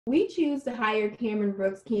We choose to hire Cameron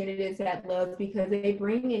Brooks candidates at Love's because they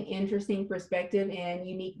bring an interesting perspective and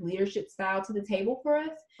unique leadership style to the table for us.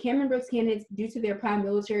 Cameron Brooks candidates, due to their prior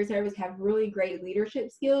military service, have really great leadership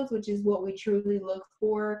skills, which is what we truly look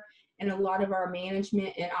for in a lot of our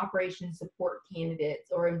management and operations support candidates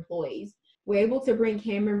or employees. We're able to bring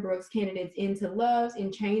Cameron Brooks candidates into Love's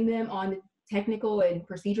and train them on the technical and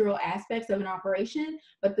procedural aspects of an operation,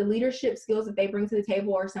 but the leadership skills that they bring to the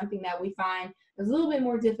table are something that we find is a little bit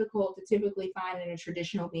more difficult to typically find in a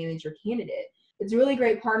traditional manager candidate. It's really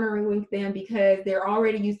great partnering with them because they're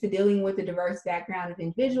already used to dealing with a diverse background of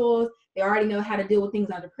individuals. They already know how to deal with things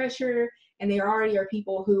under pressure, and they already are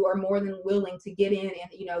people who are more than willing to get in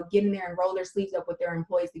and get in there and roll their sleeves up with their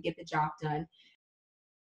employees to get the job done.